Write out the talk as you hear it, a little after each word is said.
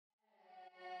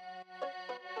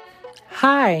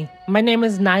Hi, my name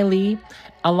is Nylee.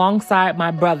 Alongside my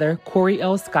brother, Corey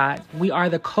L. Scott, we are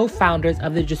the co-founders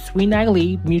of the Je suis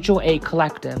Nylee Mutual Aid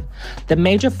Collective. The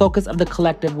major focus of the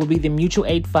collective will be the Mutual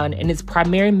Aid Fund, and its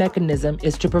primary mechanism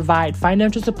is to provide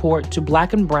financial support to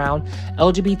Black and Brown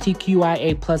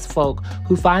LGBTQIA plus folk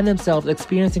who find themselves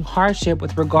experiencing hardship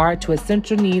with regard to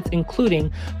essential needs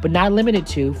including, but not limited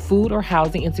to, food or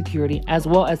housing insecurity, as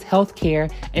well as health care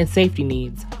and safety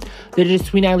needs. The Je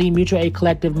suis Nylee Mutual Aid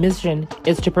Collective mission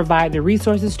is to provide the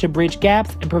resources to bridge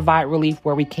gaps and provide relief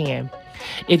where we can.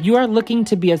 If you are looking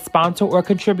to be a sponsor or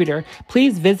contributor,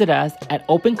 please visit us at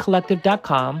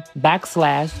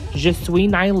opencollective.com/Je suis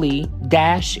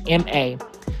Nylee-MA.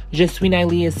 Je suis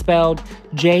Nylee is spelled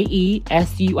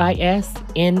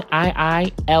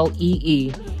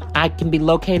JESUISNIILEE. I can be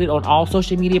located on all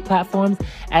social media platforms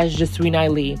as Je suis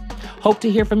Nylee. Hope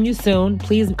to hear from you soon.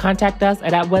 Please contact us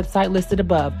at our website listed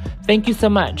above. Thank you so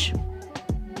much.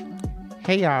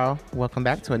 Hey y'all, welcome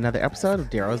back to another episode of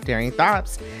Daryl's Daring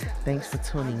Thoughts. Thanks for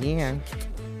tuning in.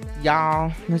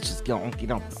 Y'all, let's just get on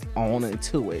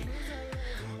into it.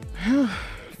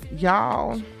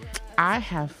 Y'all, I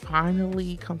have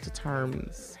finally come to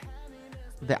terms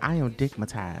that I am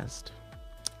dickmatized.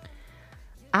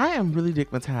 I am really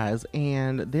dickmatized,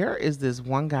 and there is this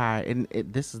one guy, and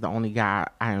this is the only guy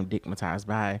I am dickmatized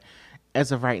by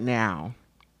as of right now.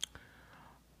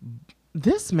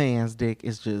 This man's dick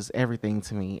is just everything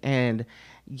to me, and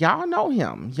y'all know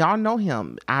him.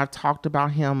 I've talked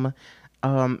about him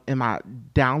in my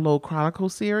Download Chronicle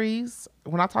series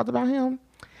when I talked about him.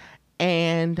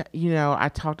 And, I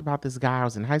talked about this guy I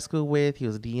was in high school with. He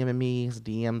was DMing me. His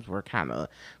DMs were kind of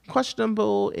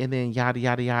questionable. And then yada,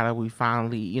 yada, yada. We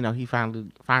finally, he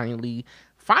finally,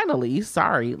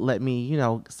 let me,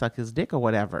 suck his dick or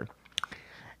whatever.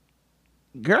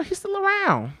 Girl, he's still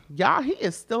around. Y'all, he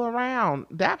is still around.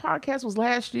 That podcast was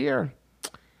last year.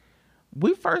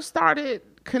 We first started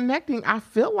connecting, I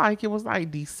feel like it was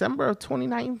like December of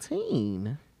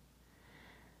 2019.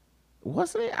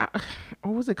 Wasn't it?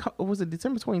 Or was it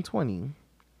December 2020?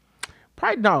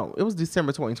 Probably no. It was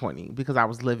December 2020 because I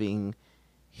was living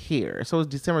here. So it was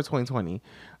December 2020.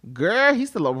 Girl,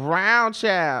 he's still around,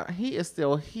 child. He is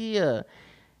still here.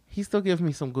 He still gives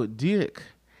me some good dick.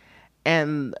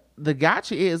 And the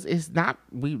gotcha is, it's not,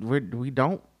 we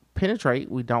don't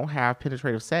penetrate. We don't have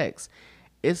penetrative sex.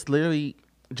 It's literally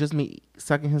just me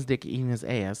sucking his dick and eating his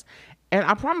ass. And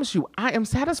I promise you, I am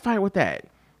satisfied with that.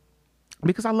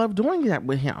 Because I love doing that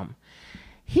with him.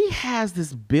 He has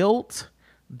this build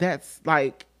that's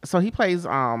like, so he plays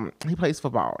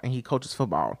football and he coaches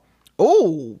football.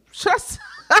 Oh, just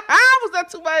was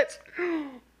that too much?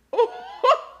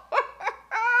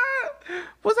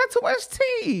 Was that too much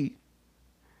tea?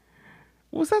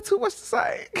 Was that too much to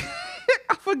say?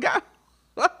 I forgot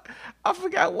what I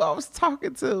was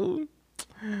talking to.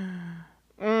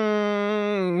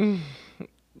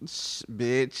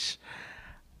 Bitch.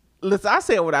 Listen, I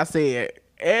said what I said,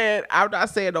 and I'm not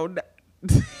saying no.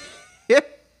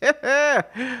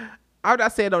 I'm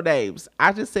not saying no names.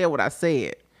 I just said what I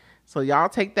said. So y'all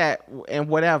take that and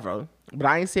whatever. But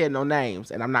I ain't saying no names,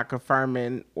 and I'm not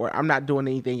confirming or I'm not doing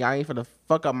anything. Y'all ain't finna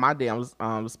fuck up my damn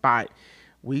spot.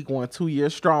 We going 2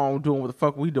 years strong, doing what the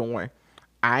fuck we doing.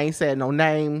 I ain't saying no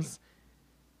names,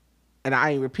 and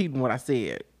I ain't repeating what I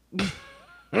said.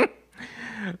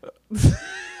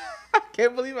 I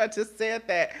can't believe I just said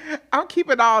that. I'm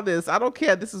keeping all this. I don't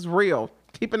care. This is real.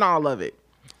 Keeping all of it.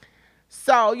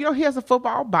 So, he has a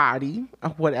football body or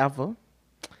whatever.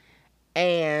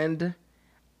 And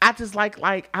I just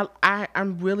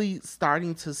I'm really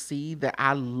starting to see that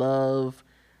I love,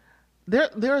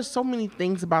 there are so many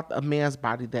things about a man's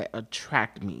body that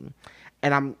attract me.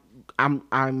 And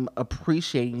I'm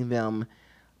appreciating them.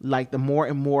 Like the more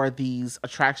and more these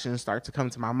attractions start to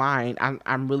come to my mind, I'm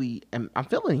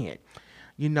feeling it.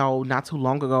 Not too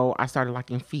long ago, I started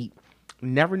liking feet.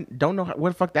 Don't know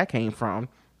where the fuck that came from.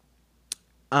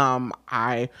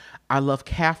 I love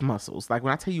calf muscles. Like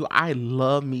when I tell you I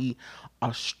love me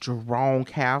a strong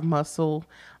calf muscle,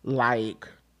 like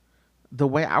the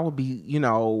way I would be,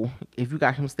 if you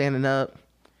got him standing up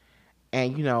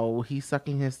and he's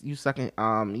sucking his thing.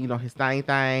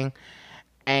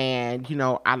 And,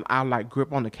 I like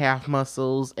grip on the calf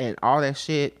muscles and all that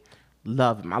shit.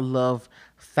 Love him. I love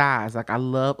thighs. Like, I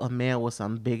love a man with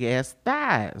some big ass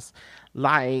thighs.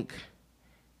 Like,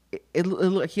 it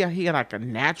look he got like a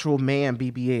natural man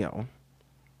BBL.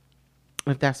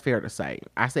 If that's fair to say.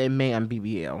 I say man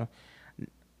BBL.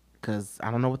 Because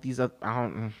I don't know what these are.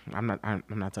 I'm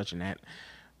not touching that.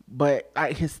 But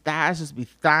like his thighs just be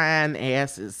thigh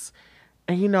asses.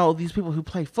 And these people who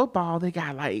play football, they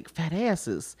got like fat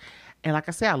asses. And like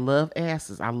I said, I love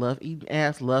asses. I love eating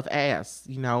ass, love ass.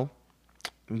 If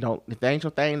that ain't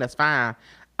your thing, that's fine.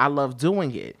 I love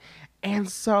doing it. And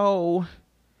so,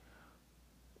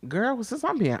 girl, since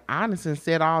I'm being honest and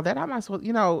said all that, I might as well,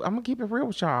 I'm gonna keep it real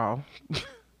with y'all.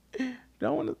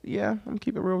 Don't want to, yeah, I'm gonna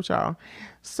keep it real with y'all.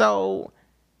 So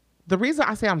the reason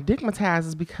I say I'm digmatized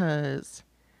is because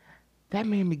that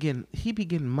man he be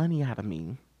getting money out of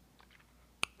me.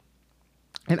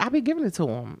 And I be giving it to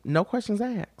him. No questions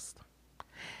asked.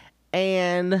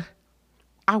 And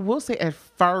I will say at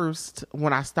first,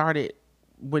 when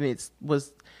it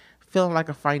was feeling like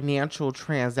a financial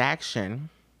transaction,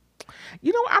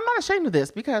 I'm not ashamed of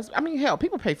this because, hell,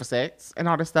 people pay for sex and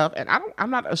all this stuff. And I'm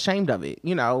not ashamed of it.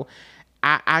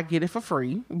 I get it for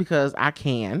free because I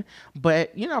can.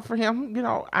 But, for him,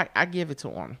 I give it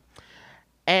to him.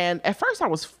 And at first I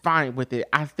was fine with it.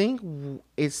 I think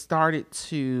it started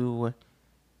to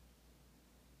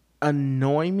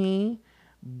annoy me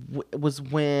was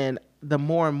when the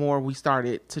more and more we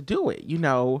started to do it.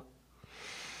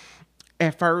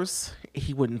 At first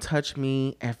he wouldn't touch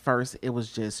me. At first it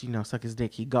was just, suck his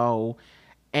dick, he go.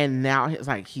 And now it's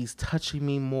like he's touching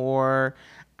me more.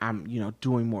 I'm,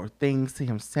 doing more things to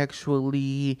him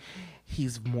sexually.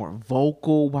 He's more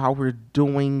vocal while we're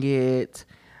doing it.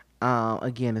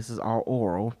 Again, this is all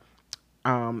oral.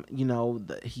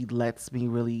 He lets me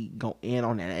really go in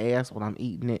on that ass when I'm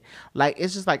eating it. Like,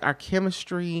 it's just like our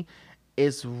chemistry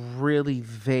is really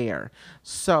there.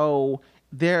 So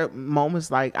there are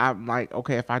moments like I'm like,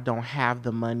 okay, if I don't have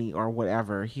the money or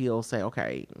whatever, he'll say,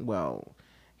 okay, well,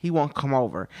 he won't come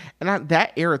over. And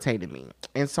that irritated me.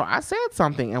 And so I said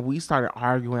something and we started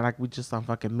arguing like we just some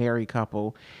fucking married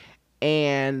couple.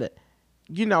 And,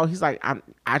 he's like,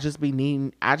 I just be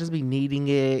needing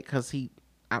it because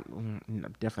I'm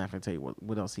definitely have to tell you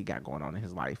what else he got going on in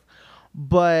his life.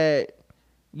 But,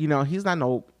 he's not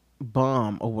no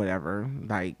bum or whatever.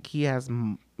 Like he has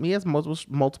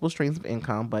multiple streams of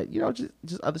income, but,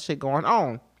 just other shit going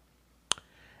on.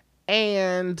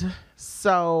 And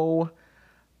so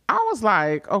I was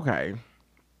like, okay,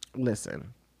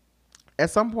 listen, at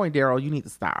some point, Daryl, you need to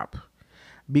stop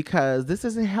because this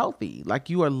isn't healthy. Like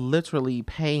you are literally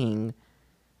paying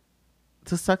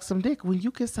to suck some dick when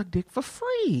you can suck dick for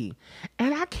free.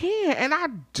 And I can, and I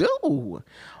do.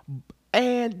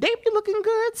 And they be looking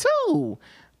good too.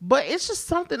 But it's just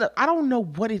something that I don't know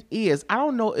what it is. I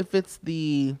don't know if it's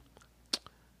the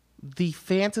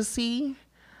fantasy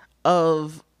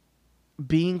of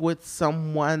being with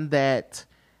someone that,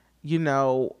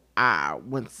 I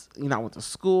went to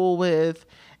school with.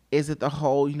 Is it the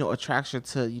whole, attraction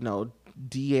to,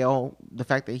 DL, the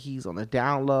fact that he's on the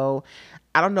down low?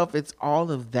 I don't know if it's all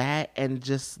of that and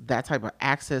just that type of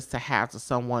access to have to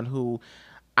someone who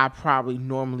I probably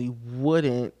normally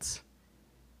wouldn't.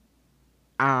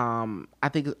 I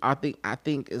think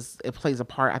it plays a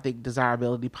part. I think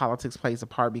desirability politics plays a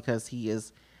part because he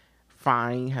is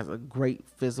fine, has a great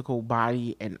physical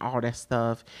body and all that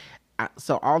stuff.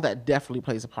 So all that definitely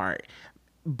plays a part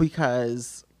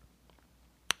because,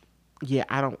 yeah,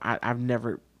 I've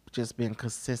never just been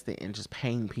consistent in just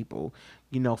paying people,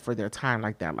 for their time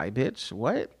like that. Like, bitch,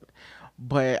 what?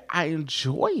 But I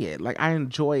enjoy it. Like, I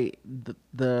enjoy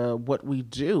the what we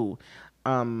do.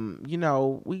 I don't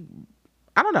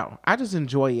know. I just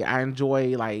enjoy it. I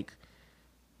enjoy, like,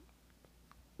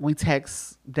 we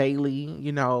text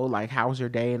daily, like, how's your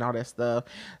day and all that stuff.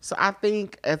 So I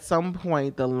think at some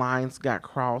point the lines got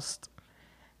crossed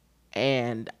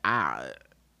and I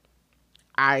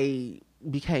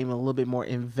became a little bit more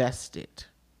invested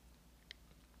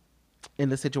in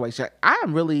the situation. I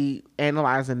am really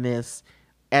analyzing this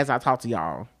as I talk to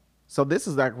y'all. So this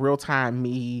is like real time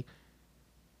me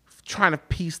trying to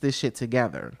piece this shit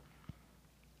together.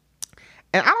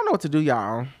 And I don't know what to do,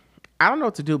 y'all. I don't know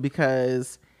what to do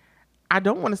because I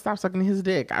don't want to stop sucking his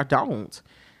dick. I don't.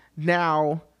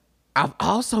 Now, I've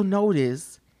also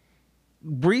noticed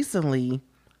recently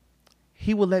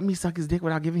he would let me suck his dick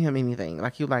without giving him anything.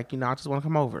 Like, he like, I just want to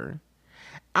come over.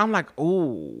 I'm like,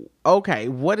 ooh, okay,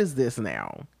 what is this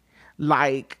now?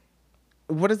 Like,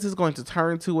 what is this going to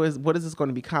turn to? What is this going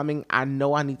to be coming? I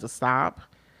know I need to stop,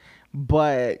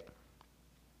 but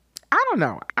I don't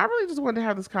know. I really just wanted to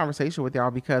have this conversation with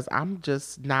y'all because I'm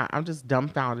just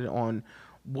dumbfounded on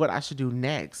what I should do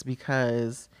next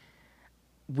because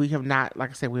we have not,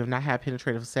 like I said, we have not had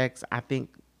penetrative sex. I think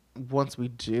once we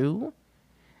do,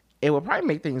 it will probably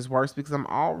make things worse because I'm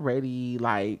already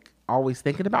like always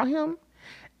thinking about him.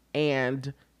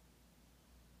 And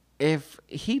if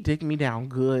he dick me down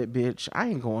good, bitch, I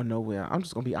ain't going nowhere. I'm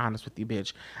just gonna be honest with you,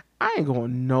 bitch. I ain't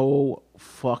going no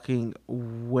fucking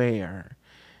where.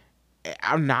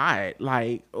 I'm not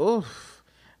like, oof.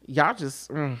 Y'all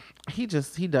just, he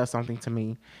does something to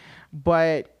me.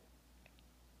 But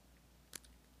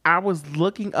I was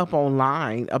looking up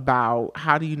online about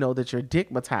how do you know that you're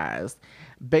dickmatized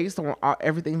based on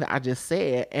everything that I just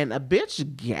said, and a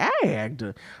bitch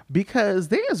gagged because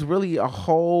there's really a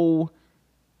whole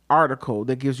article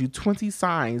that gives you 20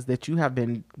 signs that you have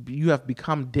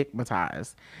become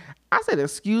dickmatized. I said,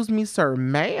 excuse me, sir,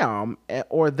 ma'am,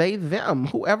 or they, them,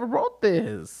 whoever wrote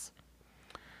this.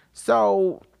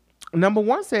 So, number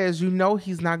one says, you know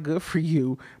he's not good for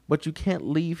you, but you can't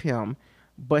leave him,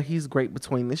 but he's great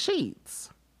between the sheets.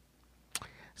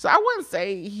 So I wouldn't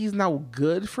say he's no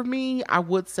good for me. I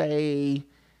would say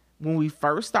when we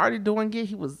first started doing it,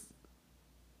 he was,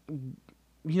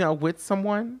 with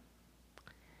someone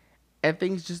and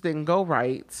things just didn't go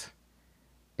right.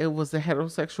 It was a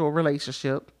heterosexual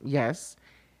relationship, yes.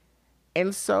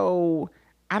 And so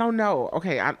I don't know.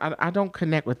 Okay, I don't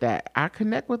connect with that. I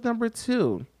connect with number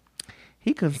two.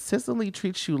 He consistently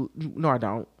treats you. No, I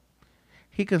don't.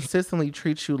 He consistently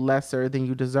treats you lesser than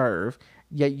you deserve,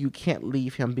 yet you can't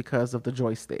leave him because of the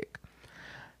joystick.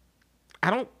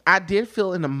 I did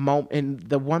feel in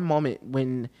the one moment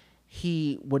when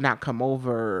he would not come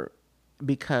over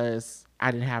because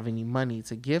I didn't have any money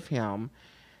to give him,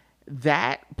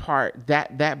 that part,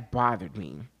 that bothered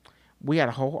me. We had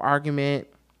a whole argument.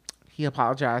 He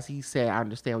apologized. He said, I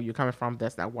understand where you're coming from.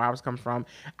 That's not where I was coming from.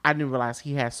 I didn't realize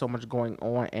he had so much going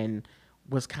on and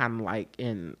was kind of like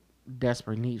in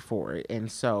desperate need for it.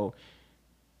 And so,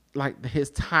 like, his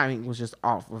timing was just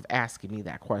off of asking me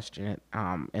that question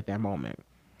at that moment.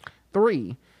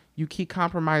 3, you keep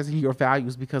compromising your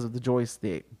values because of the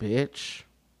joystick, bitch.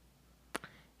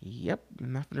 Yep,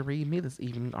 nothing to read me this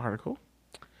evening article.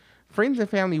 Friends and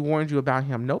family warned you about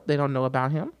him. Nope, they don't know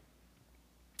about him.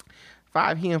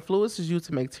 5, he influences you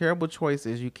to make terrible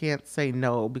choices. You can't say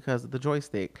no because of the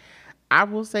joystick. I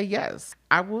will say yes.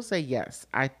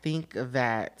 I think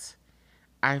that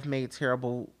I've made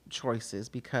terrible choices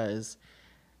because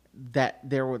that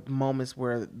there were moments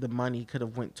where the money could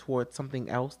have went towards something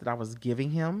else that I was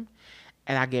giving him,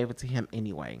 and I gave it to him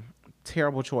anyway.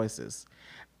 Terrible choices.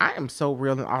 I am so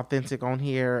real and authentic on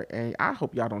here, and I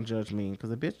hope y'all don't judge me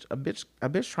because a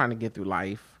bitch trying to get through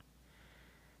life.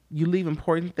 You leave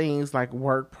important things like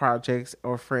work projects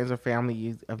or friends or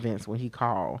family events when he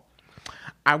called.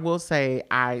 I will say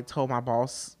I told my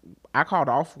boss, I called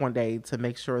off one day to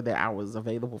make sure that I was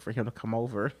available for him to come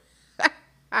over.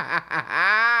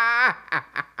 I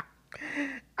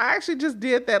actually just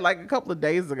did that like a couple of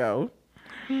days ago.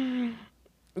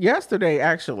 Yesterday,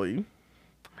 actually.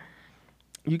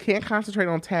 You can't concentrate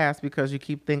on tasks because you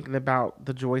keep thinking about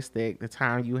the joystick, the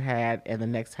time you had, and the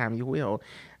next time you will.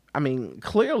 I mean,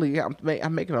 clearly, I'm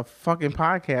making a fucking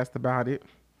podcast about it.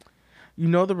 You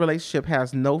know the relationship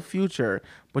has no future,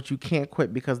 but you can't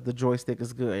quit because the joystick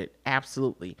is good.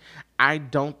 Absolutely. I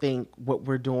don't think what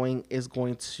we're doing is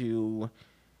going to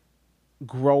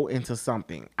grow into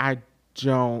something. I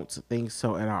don't think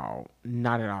so at all.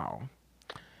 Not at all.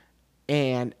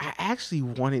 And I actually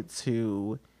wanted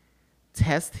to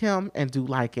test him and do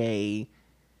send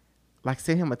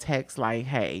him a text like,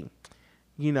 hey,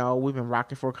 we've been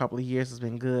rocking for a couple of years. It's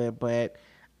been good, but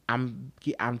I'm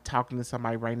talking to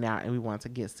somebody right now and we want to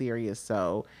get serious.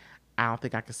 So I don't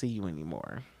think I can see you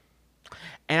anymore.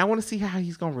 And I want to see how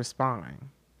he's going to respond.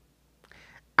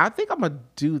 I think I'm going to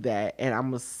do that and I'm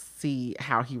going to see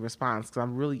how he responds because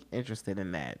I'm really interested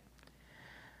in that.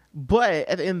 But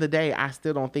at the end of the day, I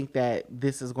still don't think that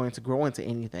this is going to grow into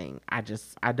anything. I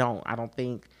don't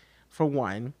think, for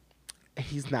one,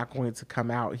 he's not going to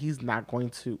come out. He's not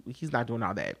doing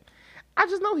all that. I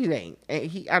just know he ain't.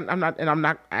 And I'm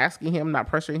not asking him, not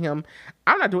pressuring him.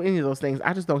 I'm not doing any of those things.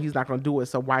 I just know he's not going to do it.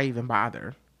 So why even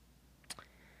bother?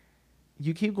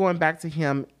 You keep going back to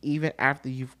him even after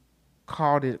you've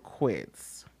called it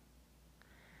quits.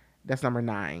 That's number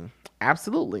 9.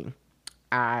 Absolutely.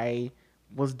 I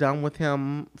was done with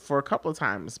him for a couple of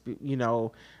times,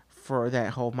 for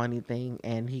that whole money thing.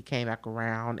 And he came back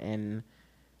around and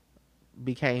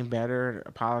became better,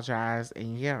 apologized,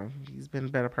 and yeah, he's been a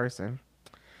better person.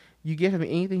 You give him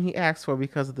anything he asks for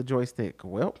because of the joystick.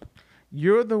 Well,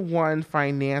 you're the one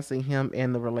financing him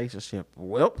in the relationship.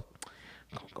 Well,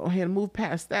 go ahead and move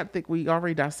past that. I think we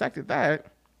already dissected that.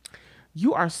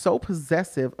 You are so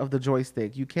possessive of the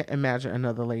joystick. You can't imagine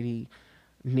another lady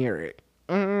near it.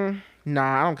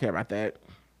 Nah, I don't care about that.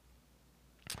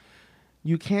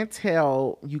 You can't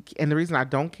tell you, and the reason I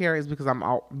don't care is because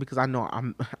because I know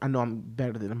I'm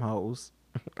better than them hoes.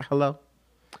 Hello.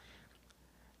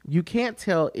 You can't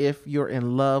tell if you're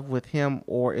in love with him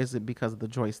or is it because of the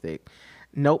joystick.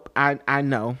 Nope. I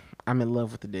know I'm in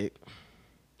love with the dick.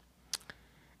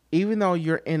 Even though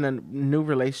you're in a new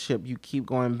relationship, you keep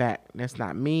going back. That's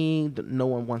not me. No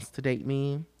one wants to date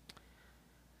me.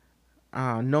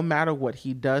 No matter what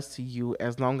he does to you,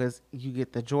 as long as you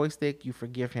get the joystick, you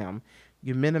forgive him.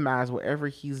 You minimize whatever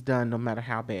he's done, no matter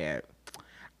how bad.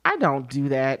 I don't do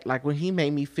that. Like when he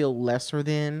made me feel lesser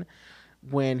than,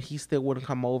 when he still wouldn't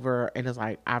come over, and it's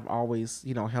like I've always,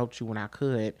 helped you when I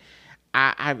could.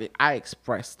 I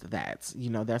expressed that.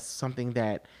 That's something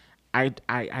that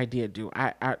I did do.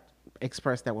 I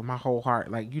expressed that with my whole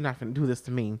heart. Like, you're not gonna do this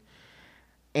to me.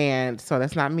 And so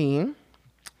that's not me.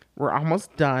 We're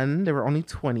almost done. There were only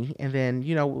 20, and then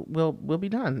we'll be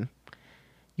done.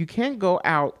 You can't go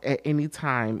out at any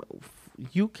time.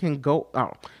 You can go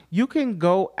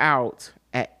out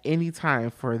at any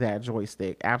time for that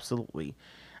joystick. Absolutely.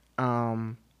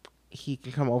 He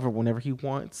can come over whenever he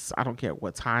wants. I don't care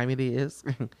what time it is.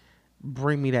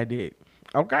 Bring me that dick.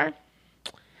 Okay?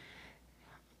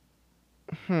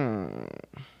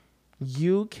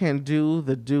 You can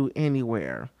do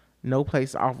anywhere. No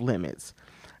place off limits.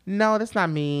 No, that's not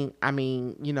me. I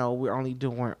mean, we're only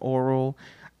doing oral.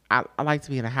 I like to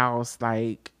be in a house.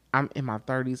 Like, I'm in my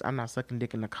 30s. I'm not sucking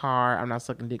dick in the car. I'm not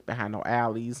sucking dick behind no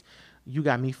alleys. You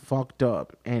got me fucked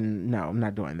up. And no, I'm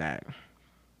not doing that.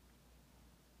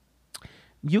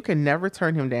 You can never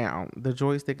turn him down. The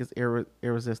joystick is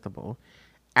irresistible.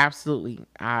 Absolutely.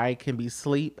 I can be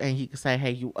asleep and he can say,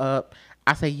 hey, you up?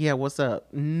 I say, yeah, what's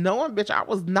up? No, bitch, I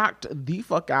was knocked the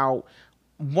fuck out.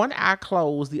 One eye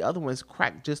closed, the other one's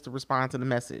cracked just to respond to the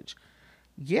message.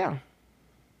 Yeah.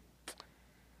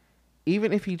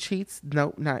 Even if he cheats,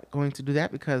 nope, not going to do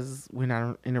that because we're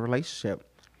not in a relationship.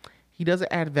 He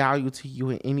doesn't add value to you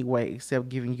in any way except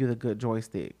giving you the good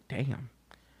joystick. Damn.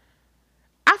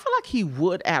 I feel like he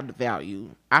would add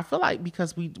value. I feel like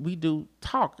because we do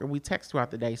talk or we text throughout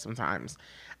the day sometimes.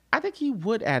 I think he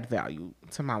would add value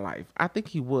to my life. I think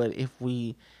he would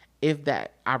if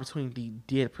that opportunity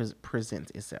did present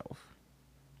itself.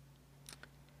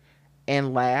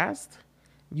 And last,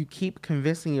 you keep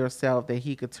convincing yourself that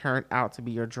he could turn out to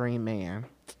be your dream man.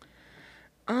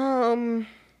 I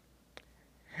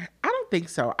don't think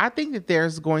so. I think that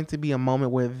there's going to be a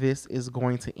moment where this is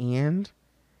going to end.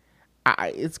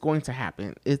 It's going to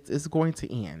happen. It's going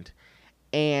to end.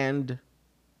 And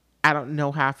I don't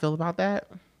know how I feel about that.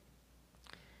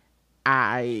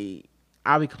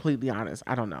 I'll be completely honest.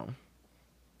 I don't know.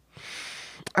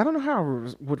 I don't know how I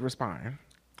would respond.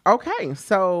 Okay,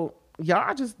 so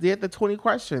y'all just did the 20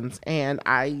 questions, and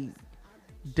I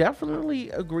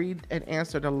definitely agreed and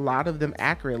answered a lot of them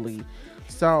accurately.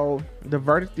 So the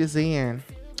verdict is in.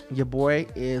 Your boy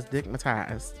is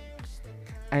digmatized,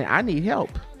 and I need help.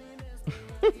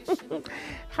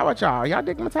 How about y'all? Y'all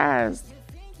digmatized?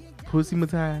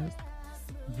 Pussymatized?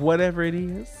 Whatever it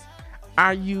is.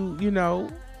 Are you,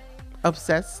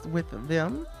 obsessed with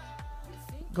them?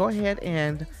 Go ahead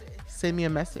and send me a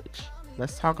message.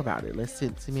 Let's talk about it. Let's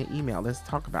send me an email. Let's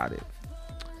talk about it.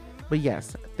 But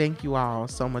yes, thank you all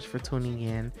so much for tuning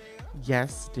in.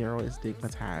 Yes, Daryl is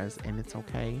digmatized and it's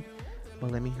okay.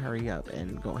 But let me hurry up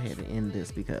and go ahead and end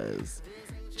this because,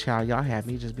 child, y'all have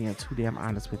me just being too damn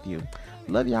honest with you.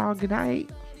 Love y'all. Good night.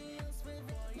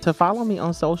 To follow me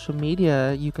on social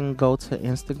media, you can go to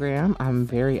Instagram. I'm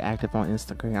very active on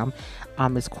Instagram.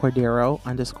 It's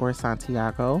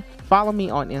Cordero_Santiago. Follow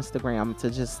me on Instagram to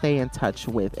just stay in touch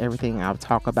with everything I'll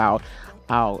talk about.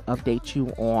 I'll update you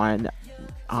on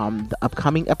the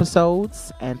upcoming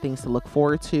episodes and things to look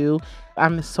forward to.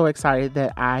 I'm so excited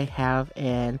that I have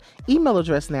an email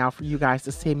address now for you guys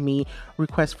to send me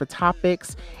requests for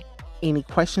topics. Any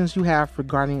questions you have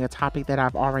regarding a topic that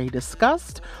I've already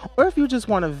discussed, or if you just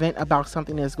want to vent about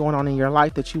something that's going on in your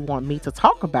life that you want me to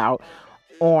talk about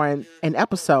on an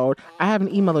episode, I have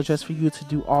an email address for you to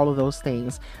do all of those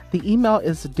things. The email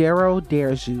is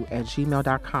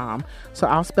darodaresu@gmail.com. So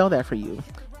I'll spell that for you.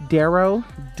 Daro,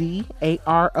 DARODARESU.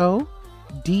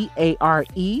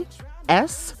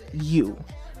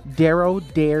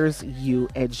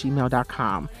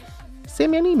 darodaresu@gmail.com.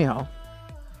 Send me an email.